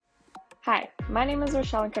Hi, my name is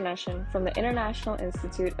Rochelle Incarnation from the International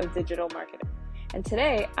Institute of Digital Marketing, and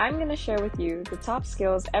today I'm going to share with you the top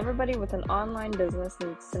skills everybody with an online business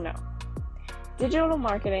needs to know. Digital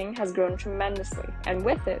marketing has grown tremendously, and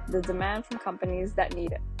with it, the demand from companies that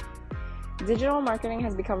need it. Digital marketing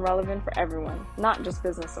has become relevant for everyone, not just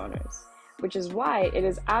business owners, which is why it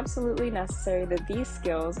is absolutely necessary that these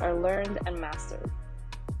skills are learned and mastered.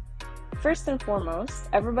 First and foremost,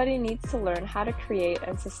 everybody needs to learn how to create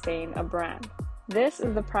and sustain a brand. This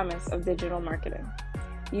is the premise of digital marketing.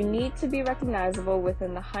 You need to be recognizable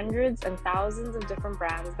within the hundreds and thousands of different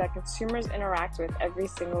brands that consumers interact with every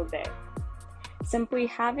single day. Simply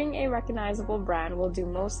having a recognizable brand will do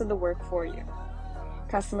most of the work for you.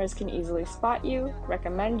 Customers can easily spot you,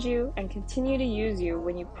 recommend you, and continue to use you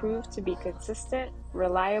when you prove to be consistent,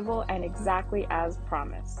 reliable, and exactly as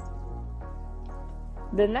promised.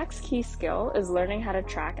 The next key skill is learning how to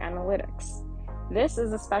track analytics. This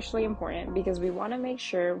is especially important because we want to make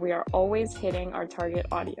sure we are always hitting our target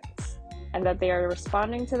audience and that they are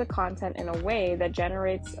responding to the content in a way that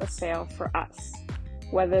generates a sale for us,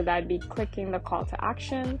 whether that be clicking the call to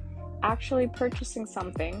action, actually purchasing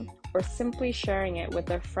something, or simply sharing it with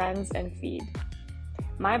their friends and feed.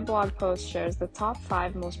 My blog post shares the top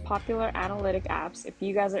 5 most popular analytic apps if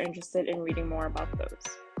you guys are interested in reading more about those.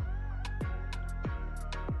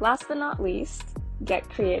 Last but not least, get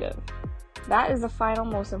creative. That is the final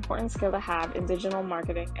most important skill to have in digital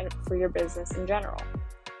marketing and for your business in general.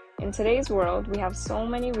 In today's world, we have so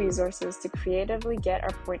many resources to creatively get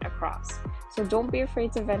our point across, so don't be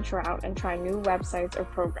afraid to venture out and try new websites or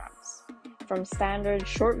programs. From standard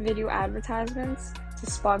short video advertisements to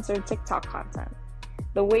sponsored TikTok content,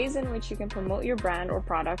 the ways in which you can promote your brand or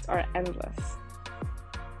product are endless.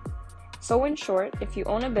 So in short, if you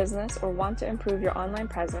own a business or want to improve your online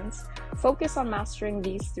presence, focus on mastering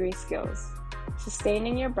these 3 skills: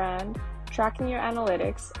 sustaining your brand, tracking your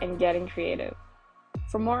analytics, and getting creative.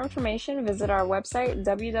 For more information, visit our website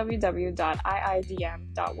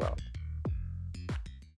www.iidm.world.